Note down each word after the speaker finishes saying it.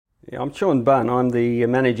Yeah, I'm Sean Bunn. I'm the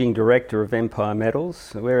Managing Director of Empire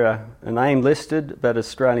Metals. We're an AIM-listed but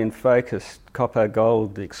Australian-focused copper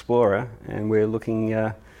gold explorer, and we're looking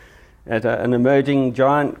at an emerging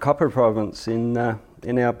giant copper province in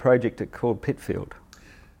our project called Pitfield.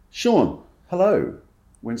 Sean, hello.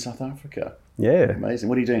 We're in South Africa. Yeah. Amazing.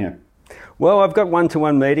 What are you doing here? Well, I've got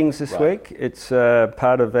one-to-one meetings this week. It's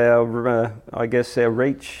part of our, our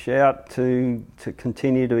reach out to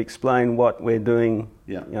continue to explain what we're doing,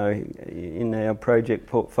 in our project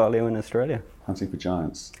portfolio in Australia. Hunting for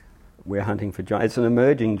giants. We're hunting for giants. It's an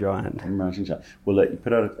emerging giant. Emerging giant. Well, look, you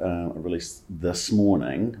put out a release this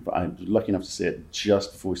morning, but I was lucky enough to see it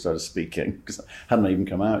just before we started speaking because it hadn't even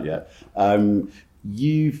come out yet.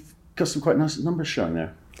 You've got some quite nice numbers showing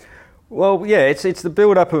there. Well, yeah, it's the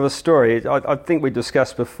build-up of a story. I think we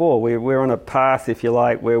discussed before. We're on a path, if you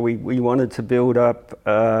like, where we wanted to build up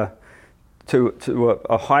to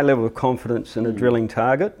a high level of confidence in a drilling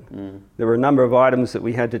target. There were a number of items that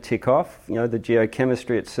we had to tick off. You know, the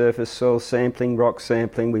geochemistry at surface, soil sampling, rock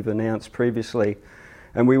sampling we've announced previously.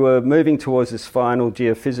 And we were moving towards this final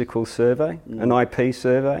geophysical survey, an IP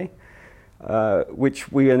survey,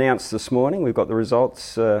 which we announced this morning. We've got the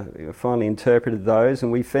results, finally interpreted those,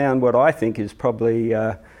 and we found what I think is probably,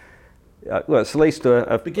 it's at least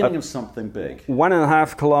a beginning of something big.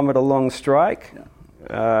 1.5 kilometre long strike,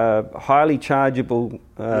 highly chargeable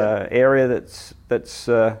area that's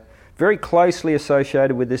very closely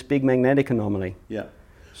associated with this big magnetic anomaly. Yeah.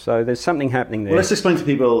 So there's something happening there. Well, let's explain to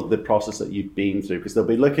people the process that you've been through, because they'll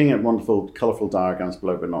be looking at wonderful, colourful diagrams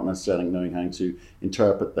below, but not necessarily knowing how to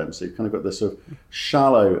interpret them. So you've kind of got this sort of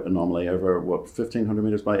shallow anomaly over, 1,500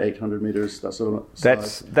 metres by 800 metres, that sort of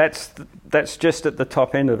size? That's just at the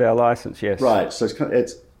top end of our licence, yes. Right, so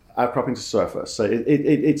it's outcropping to surface. So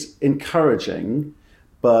it's encouraging,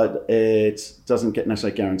 but it doesn't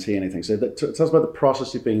necessarily guarantee anything. So tell us about the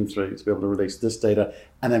process you've been through to be able to release this data,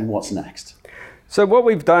 and then what's next? So what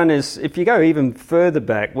we've done is, if you go even further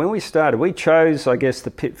back, when we started, we chose, I guess,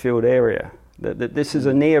 the Pitfield area. This is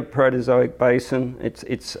a Neoproterozoic basin.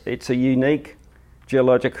 It's a unique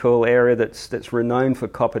geological area that's renowned for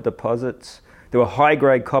copper deposits. There were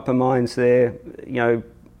high-grade copper mines there,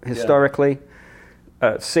 historically.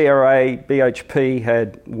 CRA, BHP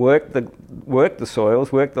had worked the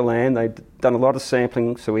soils, worked the land. They'd done a lot of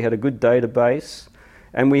sampling, so we had a good database,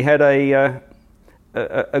 and we had a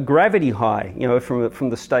gravity high, from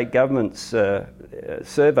the state government's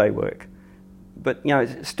survey work, but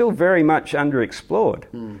it's still very much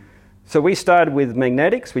underexplored. So we started with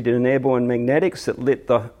magnetics. We did an airborne magnetics that lit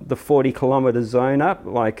the 40-kilometre zone up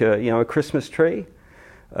like a Christmas tree.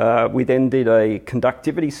 We then did a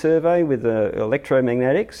conductivity survey with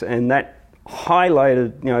electromagnetics, and that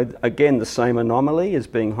highlighted, again, the same anomaly as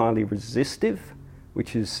being highly resistive,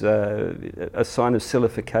 which is a sign of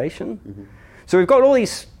silification. So we've got all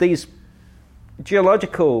these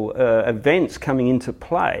geological events coming into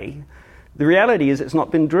play. The reality is it's not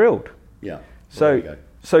been drilled. Yeah.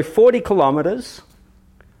 So 40 kilometres,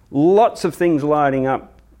 lots of things lighting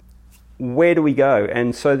up. Where do we go?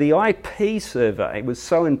 And so the IP survey was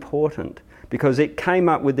so important because it came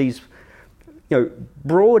up with these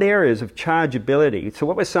broad areas of chargeability. So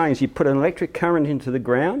what we're saying is you put an electric current into the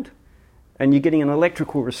ground and you're getting an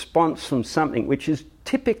electrical response from something which is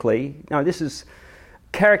typically, this is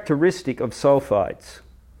characteristic of sulfides.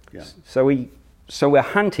 Yeah. So we're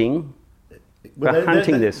hunting. We're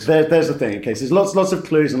hunting this. There's the thing. Okay, so there's lots of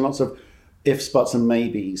clues and lots of ifs, buts, and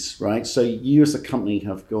maybes, right? So you as a company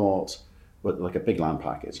have got like a big land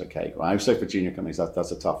package. Okay, right? So for junior companies,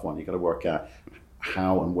 that's a tough one. You've got to work out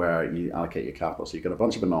how and where you allocate your capital. So you've got a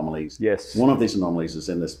bunch of anomalies. Yes. One of these anomalies is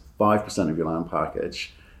in this 5% of your land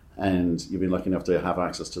package, and you've been lucky enough to have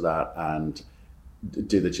access to that and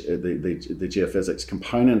do the geophysics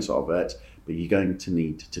components of it, but you're going to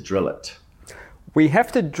need to drill it. We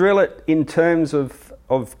have to drill it in terms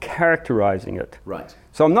of characterising it. Right.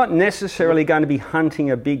 So I'm not necessarily going to be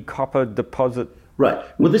hunting a big copper deposit. Right.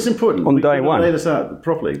 Well, this is important. On day one. Lay this out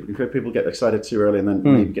properly. People get excited too early and then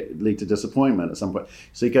maybe lead to disappointment at some point.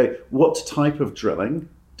 So you go, what type of drilling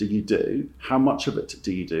do you do? How much of it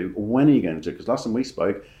do you do? When are you going to do it? Because last time we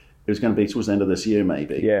spoke, it was going to be towards the end of this year,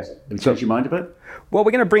 maybe. Yeah. Have you changed your mind a bit? Well,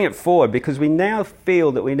 we're going to bring it forward because we now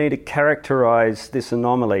feel that we need to characterise this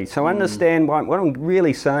anomaly. So understand what I'm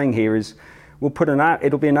really saying here is we'll put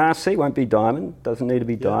it'll be an RC, won't be diamond, doesn't need to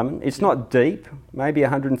be diamond. It's not deep, maybe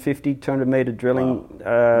 150, 200 metre drilling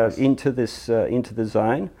nice. into the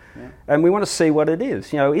zone. Yeah. And we want to see what it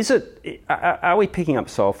is. Are we picking up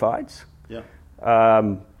sulfides? Yeah.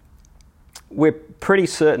 We're pretty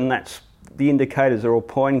certain the indicators are all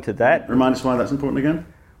pointing to that. Remind us why that's important again.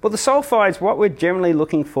 Well, the sulfides, what we're generally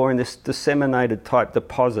looking for in this disseminated type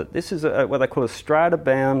deposit, this is what they call a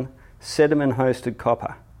strata-bound sediment-hosted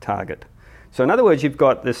copper target. So in other words, you've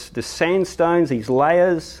got the sandstones, these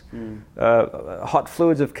layers, hot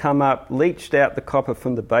fluids have come up, leached out the copper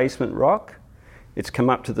from the basement rock. It's come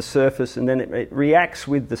up to the surface, and then it reacts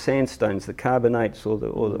with the sandstones, the carbonates or the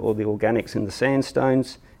organics in the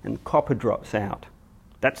sandstones, and copper drops out.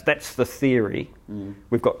 That's the theory.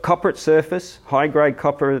 We've got copper at surface, high-grade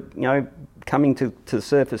copper, coming to the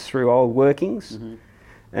surface through old workings.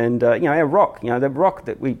 And, our rock, the rock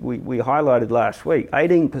that we highlighted last week,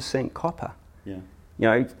 18% copper.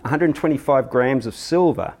 125 grams of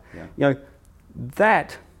silver.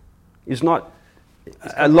 That is not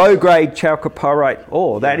a low-grade chalcopyrite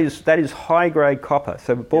ore. That is high-grade copper.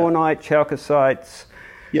 So bornite, chalcosites.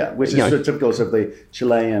 Yeah, which is sort of typical of the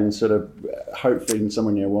Chilean sort of hopefully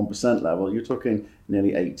somewhere near 1% level. You're talking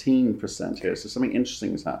nearly 18% here. So something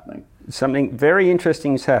interesting is happening. Something very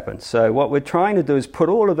interesting has happened. So what we're trying to do is put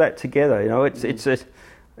all of that together. I won't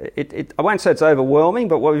say it's overwhelming,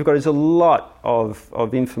 but what we've got is a lot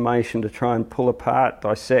of information to try and pull apart,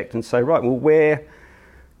 dissect, and say, right, well,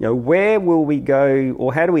 where will we go,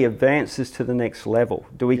 or how do we advance this to the next level?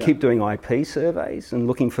 Do we keep doing IP surveys and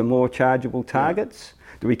looking for more chargeable targets?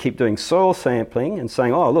 Do we keep doing soil sampling and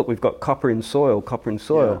saying, oh, look, we've got copper in soil?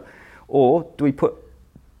 Or do we put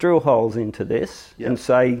drill holes into this and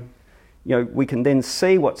say, we can then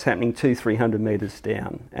see what's happening 200-300 metres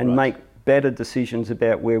down and make better decisions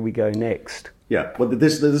about where we go next? Yeah, well,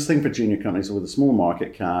 this thing for junior companies with a small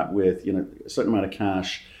market cap, with a certain amount of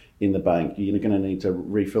cash in the bank, you're going to need to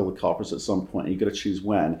refill the coppers at some point. You've got to choose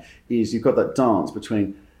when. Is you've got that dance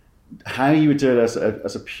between how you would do it as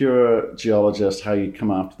a pure geologist, how you come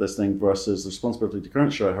after this thing, versus the responsibility to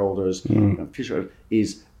current shareholders, future,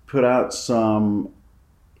 is put out some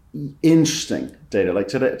interesting data. Like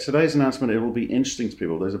today's announcement, it will be interesting to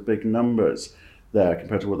people. There's a big numbers there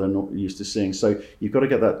compared to what they're not used to seeing. So you've got to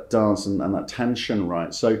get that dance and that tension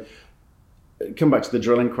right. So come back to the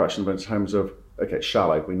drilling question, but in terms of, okay,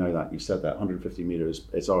 shallow, we know that, you said that, 150 meters,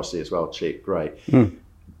 it's RC as well, cheap, great.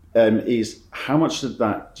 Is how much of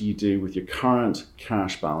that do you do with your current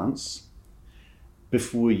cash balance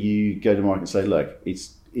before you go to market and say, look,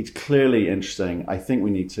 it's clearly interesting. I think we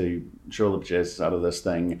need to drill the bejesus out of this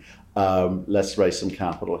thing. Let's raise some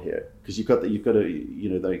capital here, because you've got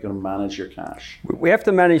to manage your cash. We have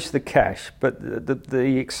to manage the cash, but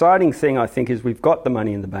the exciting thing, I think, is we've got the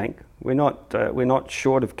money in the bank. We're not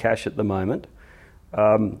short of cash at the moment.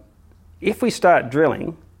 If we start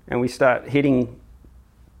drilling and we start hitting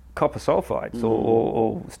copper sulfides,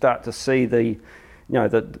 or start to see the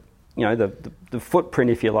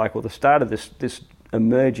footprint, if you like, or the start of this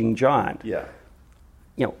emerging giant. I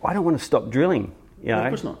don't want to stop drilling. No, of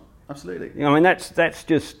course not. Absolutely. I mean, that's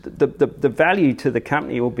just the value to the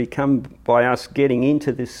company will become by us getting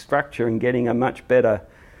into this structure and getting a much better,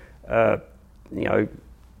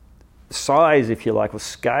 size, if you like, or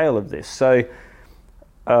scale of this. So.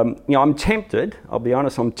 I'm tempted. I'll be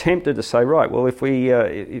honest. I'm tempted to say, right. Well, if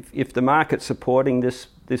the market's supporting this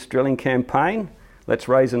drilling campaign, let's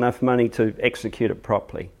raise enough money to execute it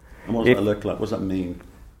properly. And what does that look like? What does that mean?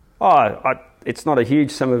 It's not a huge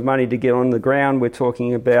sum of money to get on the ground. We're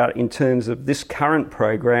talking about, in terms of this current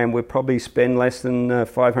program, we'll probably spend less than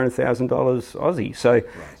 $500,000 Aussie. So,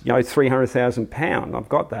 £300,000. I've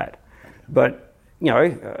got that. But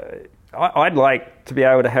I'd like to be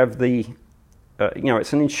able to have the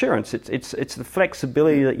it's an insurance. It's the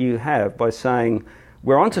flexibility that you have by saying,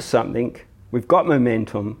 we're onto something, we've got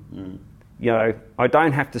momentum. I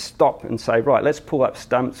don't have to stop and say, right, let's pull up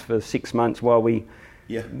stumps for 6 months while we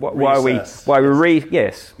And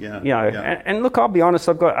look, I'll be honest,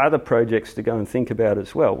 I've got other projects to go and think about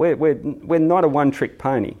as well. We're not a one-trick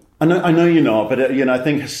pony. I know you're not, but I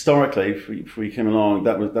think historically, if we came along,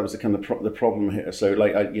 that was the kind of the problem here. So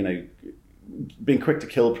being quick to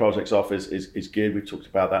kill projects off is good. We've talked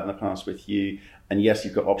about that in the past with you. And yes,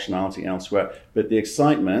 you've got optionality elsewhere, but the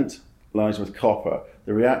excitement lies with copper.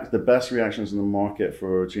 The best reactions in the market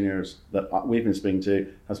for juniors that we've been speaking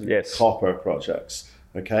to has been copper projects.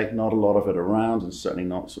 Okay, not a lot of it around, and certainly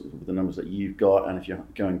not sort of the numbers that you've got. And if you're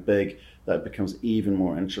going big, that becomes even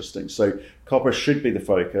more interesting. So copper should be the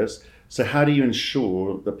focus. So how do you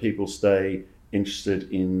ensure that people stay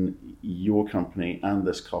interested in your company and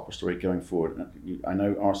this copper story going forward? I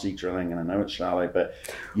know RC drilling and I know it's shallow, but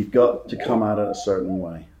you've got to come at it a certain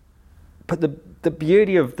way. But the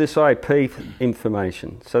beauty of this IP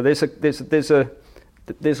information, so there's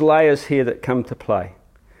layers here that come to play.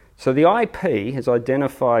 So the IP has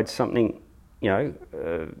identified something,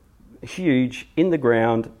 huge in the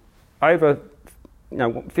ground over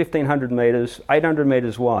 1,500 metres, 800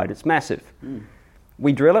 metres wide. It's massive.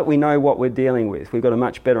 We drill it, we know what we're dealing with. We've got a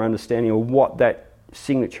much better understanding of what that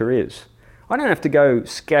signature is. I don't have to go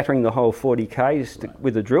scattering the whole 40 Ks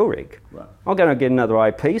with a drill rig. Right. I'll go and get another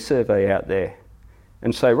IP survey out there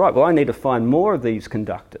and say, right, well, I need to find more of these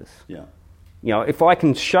conductors. Yeah. If I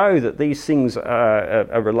can show that these things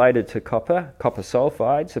are related to copper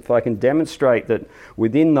sulfides, if I can demonstrate that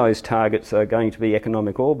within those targets are going to be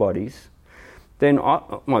economic ore bodies, then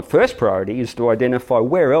my first priority is to identify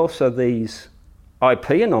where else are these IP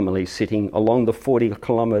anomalies sitting along the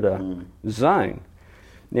 40-kilometre zone.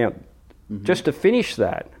 Now, just to finish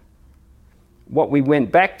that, what we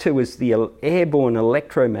went back to was the airborne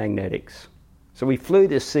electromagnetics. So we flew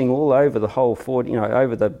this thing all over the whole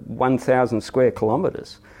over the 1,000 square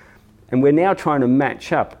kilometres. And we're now trying to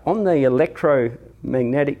match up on the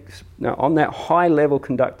electromagnetics, on that high-level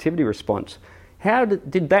conductivity response. How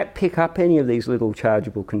did that pick up any of these little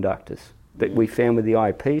chargeable conductors that we found with the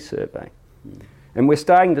IP survey? And we're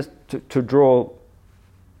starting to draw,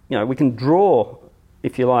 we can draw,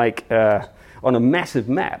 if you like, on a massive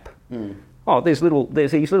map. Oh, there's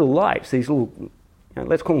these little lights, these little,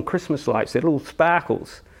 let's call them Christmas lights, they're little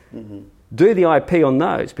sparkles. Do the IP on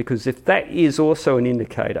those, because if that is also an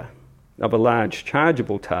indicator of a large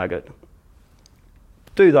chargeable target,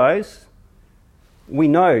 do those. We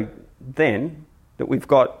know then that we've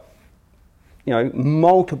got,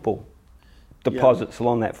 multiple deposits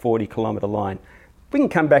along that 40-kilometre line. We can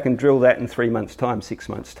come back and drill that in 3 months' time, 6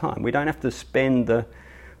 months' time. We don't have to spend the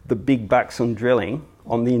big bucks on drilling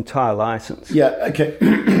on the entire license. Yeah, okay.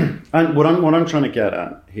 And what I'm trying to get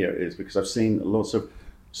at here is, because I've seen lots of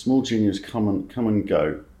small juniors come and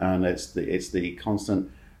go, and it's the constant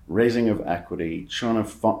raising of equity, trying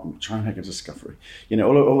to make a discovery.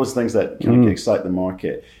 All those things that kind of excite the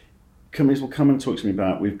market. Companies will come and talk to me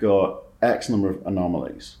about, we've got X number of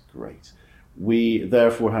anomalies. Great. We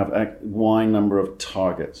therefore have Y number of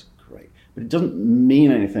targets. Great. But it doesn't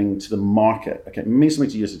mean anything to the market. Okay, it means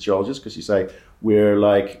something to you as a geologist, because you say we're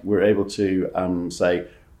able to say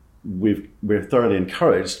we're thoroughly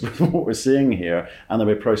encouraged with what we're seeing here, and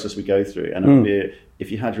there'll be a process we go through. And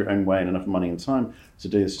if you had your own way and enough money and time to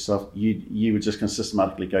do this yourself, you would just kind of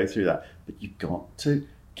systematically go through that. But you've got to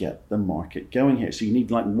get the market going here. So you need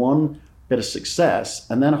one bit of success,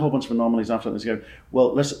 and then a whole bunch of anomalies after that. They go,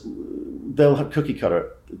 well, they'll have cookie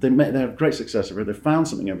cutter. They have great success over here. They found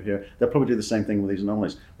something over here. They'll probably do the same thing with these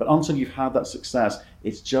anomalies. But until you've had that success,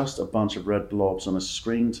 it's just a bunch of red blobs on a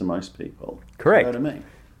screen to most people. Correct. You know what I mean?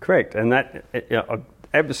 Correct, and that I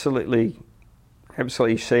absolutely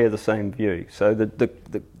share the same view. So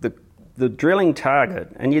the drilling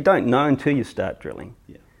target, and you don't know until you start drilling.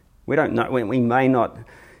 Yeah. We don't know. We may not.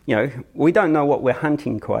 We don't know what we're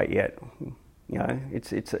hunting quite yet. It's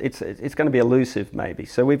going to be elusive maybe.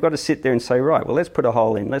 So we've got to sit there and say, right, well, let's put a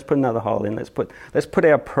hole in, let's put another hole in, let's put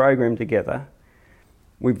our program together.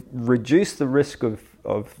 We've reduced the risk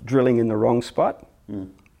of drilling in the wrong spot.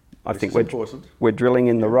 I think we're drilling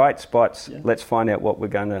in the right spots. Yeah. Let's find out what we're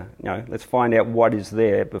going to, let's find out what is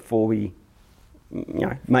there before we,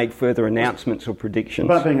 make further announcements or predictions.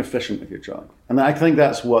 About being efficient with your job. And I think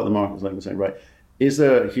that's what the market's like saying, right? Is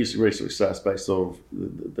there a huge degree of success based on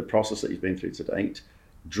the process that you've been through to date?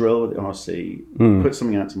 Drill with the RC, put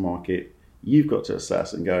something out to market. You've got to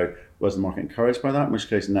assess and go, was the market encouraged by that? In which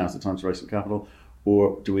case, now's the time to raise some capital.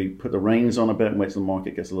 Or do we put the reins on a bit and wait till the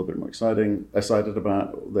market gets a little bit more excited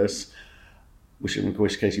about this? In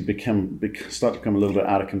which case you start to become a little bit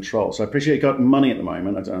out of control. So I appreciate you got money at the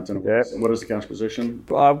moment. I don't know. Yep. What is the cash position?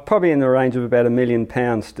 Probably in the range of about £1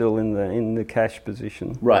 million still in the cash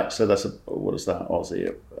position. Right. So that's what is that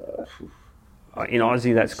Aussie? In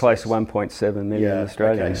Aussie, that's close to 1.7 million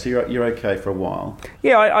Australian. Okay. So you're okay for a while.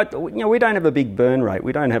 Yeah. We don't have a big burn rate.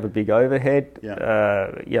 We don't have a big overhead.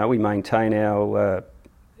 Yeah. We maintain our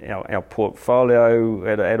portfolio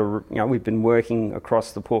at a we've been working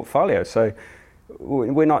across the portfolio, so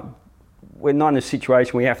we're not in a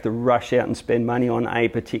situation where we have to rush out and spend money on a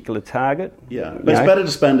particular target. Yeah, but it's better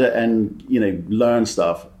to spend it and learn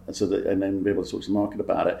stuff, and then be able to talk to the market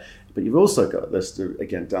about it. But you've also got this to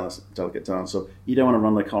delicate down. So you don't want to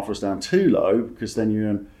run the coffers down too low, because then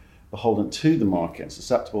you're beholden to the market,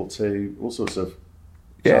 susceptible to all sorts of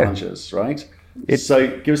challenges, right?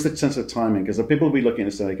 So give us the sense of timing, because people will be looking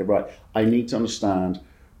and saying, right, I need to understand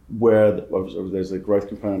where there's a growth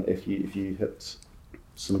component if you hit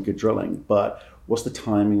some good drilling, but what's the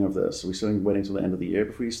timing of this? Are we still waiting till the end of the year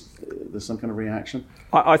before there's some kind of reaction?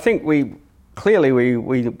 I think we clearly,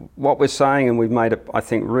 what we're saying, and we've made it, I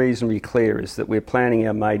think, reasonably clear, is that we're planning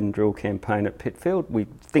our maiden drill campaign at Pitfield. We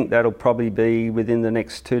think that'll probably be within the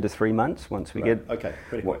next 2 to 3 months once we get... Okay,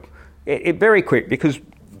 pretty quick. Very quick, because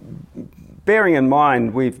bearing in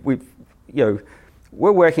mind, we're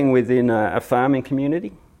working within a farming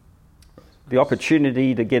community. The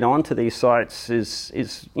opportunity to get onto these sites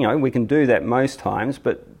is we can do that most times,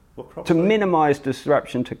 but to minimise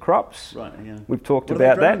disruption to crops, right, yeah. We've talked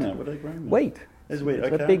about that. What are they growing there? Wheat. It's wheat.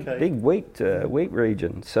 It's Okay, a big wheat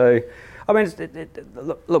region. So, I mean,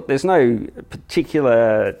 look, there's no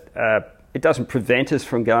particular. It doesn't prevent us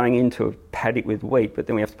from going into a paddock with wheat, but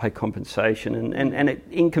then we have to pay compensation and it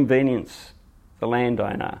inconvenience the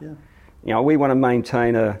landowner. Yeah. We want to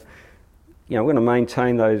maintain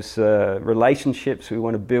those relationships. We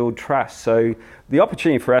want to build trust. So the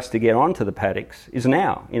opportunity for us to get onto the paddocks is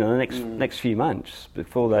now, the next few months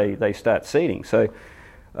before they start seeding. So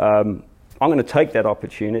I'm going to take that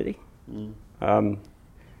opportunity.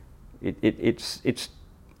 It's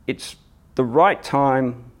the right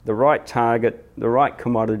time, the right target, the right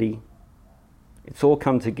commodity. It's all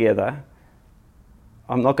come together.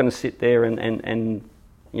 I'm not going to sit there and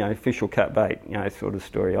fish or cut bait, sort of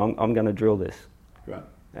story. I'm going to drill this. Right.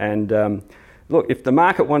 And look, if the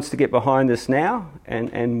market wants to get behind us now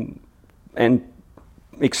and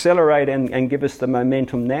accelerate and give us the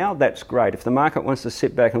momentum now, that's great. If the market wants to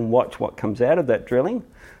sit back and watch what comes out of that drilling,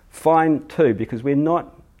 fine too, because we're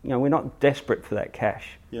not desperate for that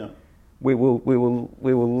cash. Yeah. We will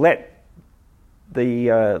let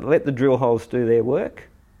the drill holes do their work.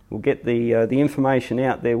 We'll get the information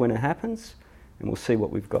out there when it happens, and we'll see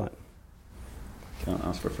what we've got. Can't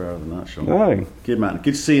ask for fairer than that, Sean. No. Good man.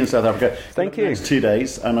 Good to see you in South Africa. Thank you. Next 2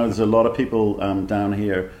 days. I know there's a lot of people down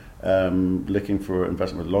here looking for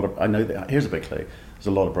investment. Here's a big clue. There's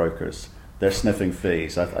a lot of brokers. They're sniffing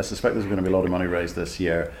fees. I suspect there's going to be a lot of money raised this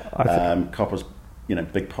year. Copper's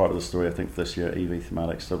big part of the story, I think, this year. EV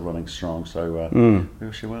thematic still running strong. So we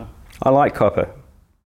wish you well. I like copper.